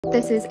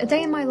This is a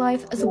day in my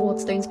life as a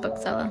Waterstones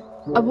bookseller.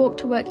 I walk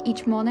to work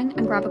each morning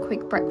and grab a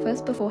quick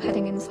breakfast before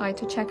heading inside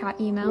to check our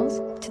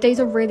emails. Today's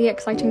a really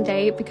exciting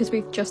day because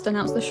we've just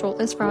announced the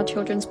shortlist for our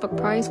children's book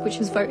prize, which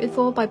is voted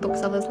for by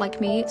booksellers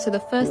like me. So the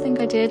first thing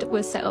I did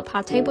was set up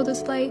our table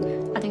display,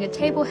 adding a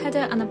table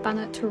header and a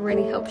banner to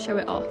really help show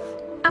it off.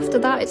 After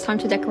that, it's time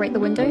to decorate the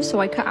window, so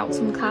I cut out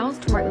some clouds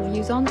to write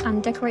reviews on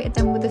and decorated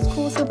them with this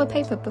cool silver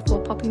paper before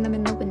popping them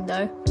in the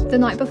window. The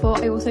night before,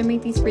 I also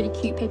made these really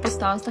cute paper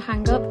stars to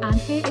hang up, and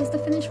here is the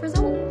finished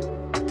result.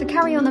 To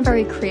carry on a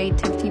very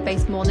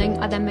creativity-based morning,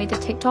 I then made a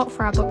TikTok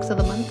for our Books of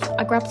the Month.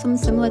 I grabbed some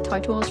similar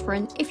titles for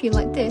an "If you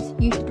like this,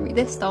 you should read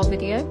this" style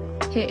video.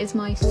 Here is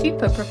my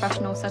super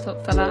professional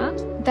setup for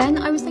that. Then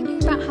I was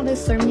thinking about how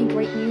there's so many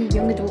great new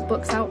young adult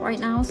books out right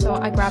now, so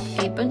I grabbed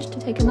a bunch to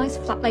take a nice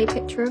flat lay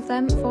picture of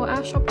them for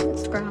our shop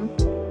Instagram.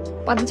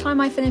 By the time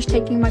I finished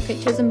taking my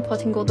pictures and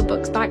putting all the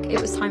books back, it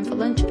was time for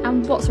lunch,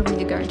 and what's a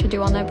reader going to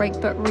do on their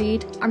break but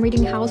read? I'm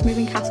reading Howl's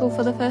Moving Castle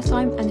for the first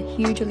time and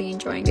hugely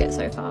enjoying it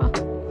so far.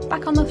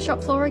 Back on the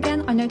shop floor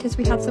again, I noticed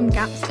we had some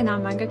gaps in our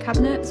manga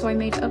cabinet, so I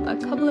made up a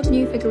couple of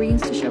new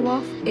figurines to show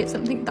off. It's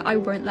something that I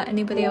won't let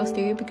anybody else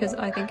do because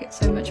I think it's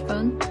so much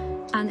fun.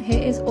 And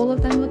here is all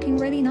of them looking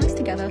really nice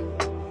together.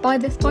 By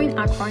this point,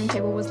 our crime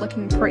table was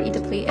looking pretty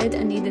depleted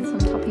and needed some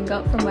topping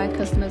up from where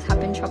customers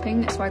had been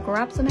shopping, so I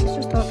grabbed some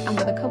extra stock, and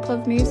with a couple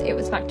of moves it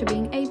was back to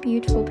being a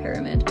beautiful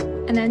pyramid.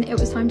 And then it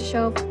was time to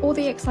show off all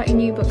the exciting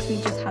new books we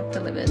just had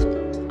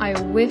delivered. I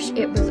wish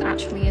it was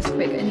actually as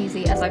quick and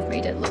easy as I've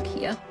made it look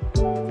here.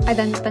 I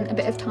then spent a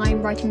bit of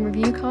time writing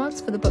review cards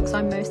for the books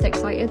I'm most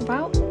excited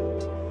about,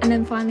 and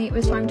then finally it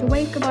was time to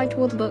wave goodbye to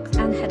all the books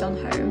and head on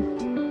home.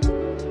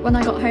 When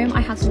I got home,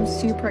 I had some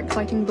super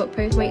exciting book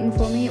posts waiting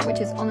for me, which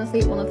is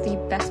honestly one of the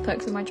best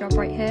perks of my job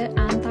right here,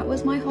 and that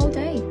was my whole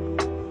day.